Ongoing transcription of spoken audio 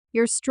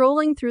You're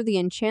strolling through the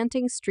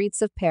enchanting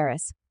streets of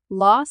Paris,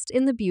 lost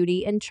in the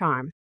beauty and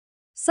charm.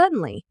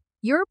 Suddenly,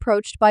 you're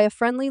approached by a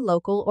friendly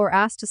local or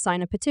asked to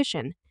sign a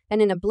petition,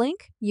 and in a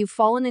blink, you've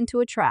fallen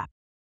into a trap.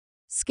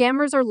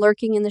 Scammers are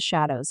lurking in the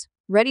shadows,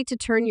 ready to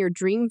turn your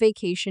dream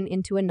vacation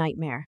into a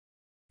nightmare.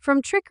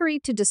 From trickery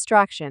to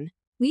distraction,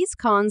 these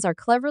cons are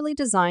cleverly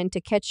designed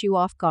to catch you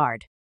off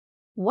guard.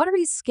 What are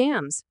these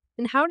scams,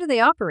 and how do they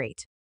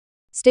operate?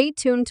 Stay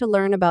tuned to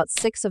learn about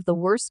 6 of the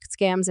worst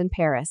scams in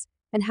Paris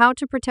and how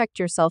to protect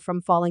yourself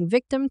from falling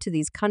victim to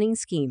these cunning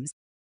schemes.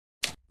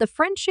 The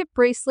friendship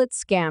bracelet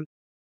scam.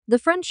 The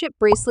friendship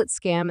bracelet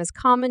scam is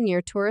common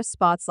near tourist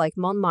spots like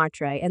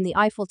Montmartre and the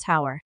Eiffel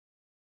Tower.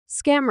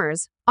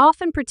 Scammers,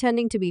 often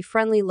pretending to be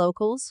friendly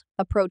locals,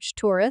 approach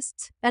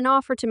tourists and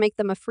offer to make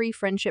them a free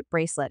friendship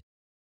bracelet.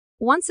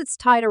 Once it's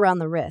tied around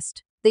the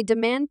wrist, they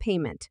demand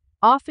payment,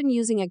 often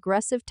using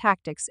aggressive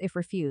tactics if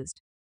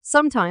refused.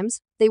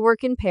 Sometimes, they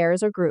work in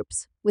pairs or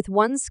groups, with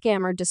one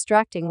scammer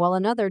distracting while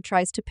another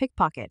tries to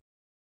pickpocket.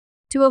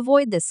 To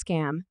avoid this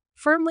scam,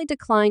 firmly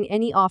decline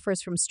any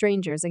offers from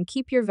strangers and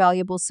keep your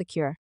valuables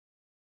secure.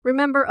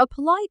 Remember, a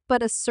polite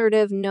but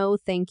assertive no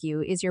thank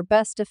you is your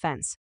best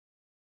defense.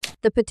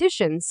 The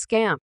petition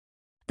scam.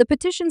 The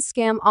petition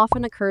scam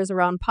often occurs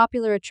around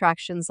popular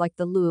attractions like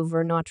the Louvre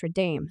or Notre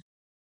Dame.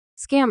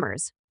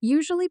 Scammers,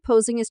 usually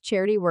posing as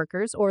charity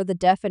workers or the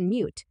deaf and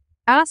mute,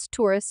 ask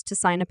tourists to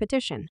sign a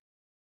petition.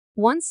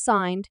 Once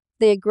signed,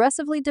 they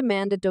aggressively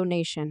demand a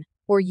donation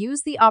or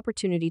use the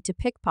opportunity to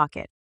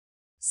pickpocket.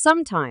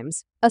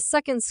 Sometimes, a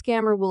second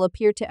scammer will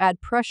appear to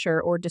add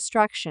pressure or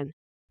distraction.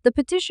 The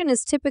petition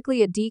is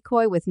typically a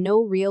decoy with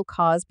no real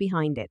cause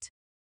behind it.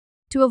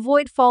 To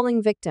avoid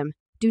falling victim,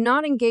 do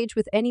not engage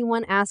with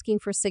anyone asking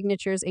for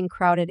signatures in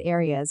crowded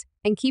areas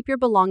and keep your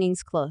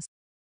belongings close.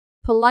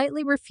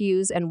 Politely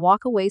refuse and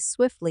walk away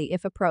swiftly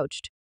if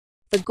approached.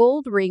 The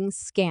gold ring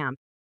scam.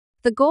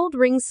 The gold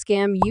ring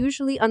scam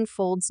usually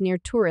unfolds near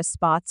tourist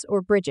spots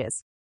or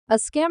bridges. A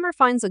scammer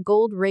finds a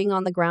gold ring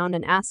on the ground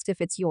and asks if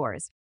it's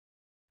yours.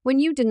 When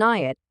you deny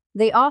it,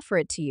 they offer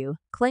it to you,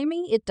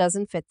 claiming it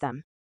doesn't fit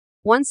them.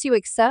 Once you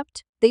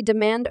accept, they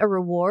demand a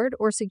reward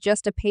or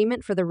suggest a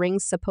payment for the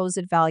ring's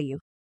supposed value.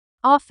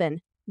 Often,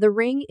 the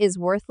ring is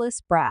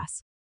worthless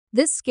brass.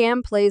 This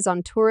scam plays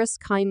on tourist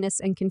kindness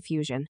and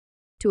confusion.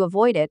 To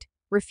avoid it,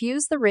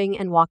 refuse the ring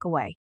and walk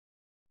away.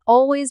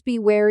 Always be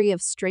wary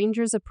of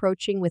strangers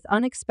approaching with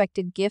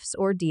unexpected gifts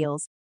or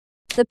deals.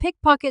 The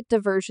pickpocket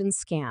diversion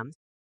scam.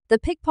 The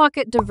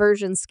pickpocket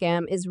diversion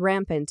scam is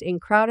rampant in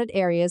crowded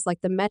areas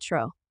like the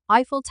Metro,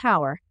 Eiffel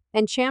Tower,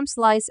 and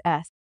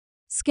Champs-Élysées.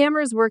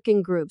 Scammers work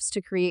in groups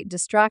to create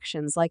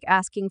distractions like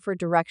asking for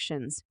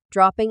directions,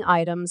 dropping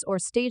items, or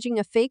staging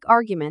a fake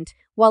argument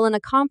while an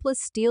accomplice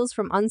steals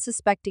from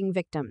unsuspecting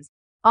victims.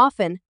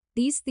 Often,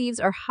 these thieves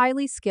are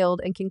highly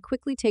skilled and can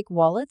quickly take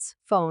wallets,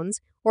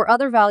 phones, or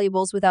other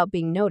valuables without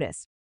being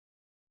noticed.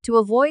 To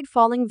avoid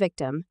falling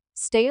victim,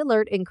 stay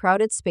alert in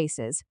crowded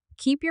spaces,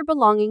 keep your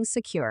belongings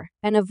secure,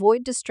 and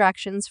avoid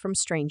distractions from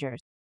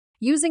strangers.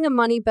 Using a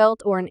money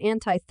belt or an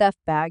anti-theft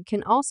bag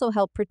can also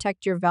help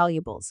protect your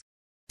valuables.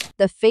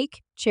 The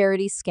fake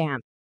charity scam.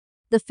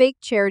 The fake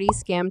charity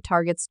scam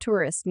targets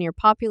tourists near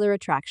popular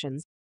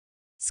attractions.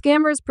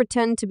 Scammers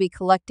pretend to be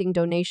collecting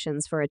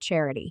donations for a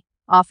charity,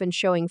 often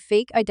showing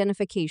fake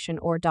identification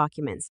or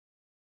documents.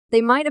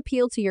 They might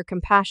appeal to your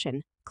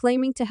compassion,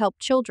 claiming to help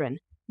children,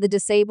 the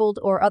disabled,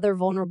 or other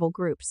vulnerable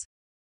groups.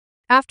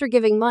 After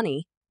giving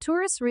money,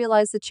 tourists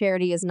realize the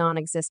charity is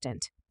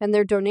non-existent, and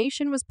their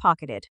donation was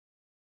pocketed.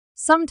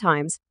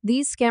 Sometimes,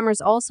 these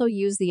scammers also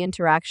use the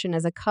interaction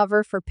as a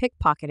cover for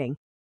pickpocketing.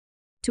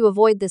 To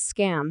avoid this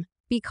scam,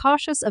 be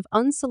cautious of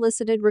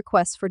unsolicited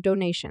requests for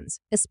donations,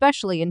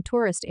 especially in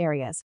tourist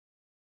areas.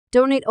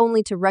 Donate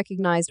only to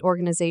recognized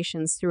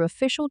organizations through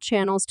official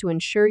channels to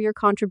ensure your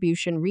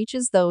contribution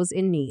reaches those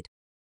in need.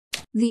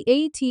 The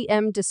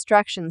ATM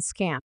distraction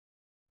scam.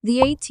 The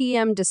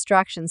ATM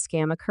distraction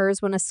scam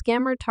occurs when a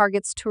scammer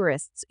targets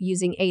tourists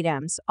using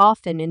ATMs,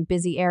 often in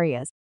busy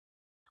areas.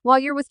 While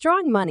you're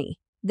withdrawing money,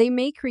 they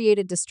may create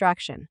a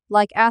distraction,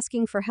 like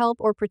asking for help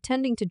or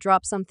pretending to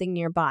drop something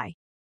nearby.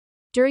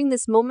 During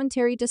this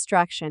momentary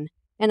distraction,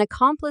 an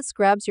accomplice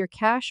grabs your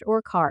cash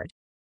or card.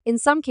 In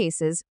some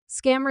cases,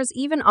 scammers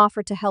even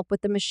offer to help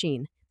with the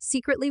machine,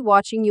 secretly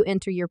watching you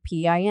enter your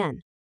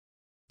PIN.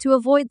 To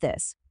avoid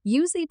this,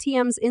 use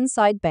ATMs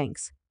inside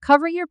banks,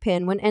 cover your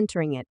PIN when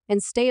entering it,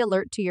 and stay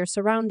alert to your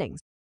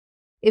surroundings.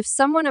 If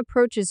someone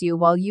approaches you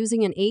while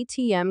using an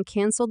ATM,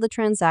 cancel the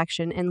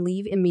transaction and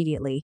leave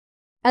immediately.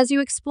 As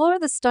you explore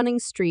the stunning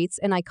streets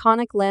and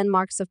iconic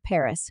landmarks of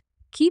Paris,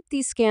 keep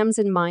these scams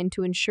in mind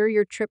to ensure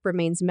your trip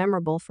remains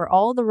memorable for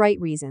all the right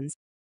reasons.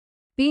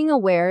 Being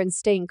aware and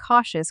staying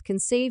cautious can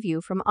save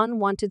you from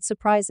unwanted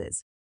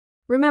surprises.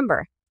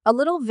 Remember, a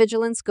little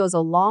vigilance goes a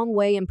long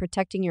way in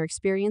protecting your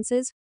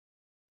experiences.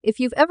 If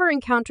you've ever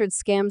encountered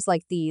scams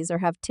like these or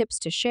have tips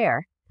to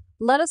share,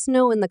 let us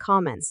know in the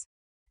comments.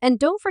 And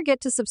don't forget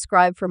to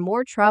subscribe for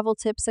more travel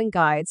tips and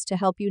guides to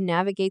help you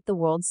navigate the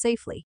world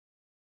safely.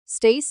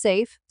 Stay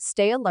safe,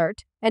 stay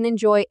alert, and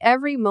enjoy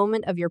every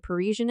moment of your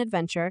Parisian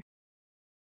adventure.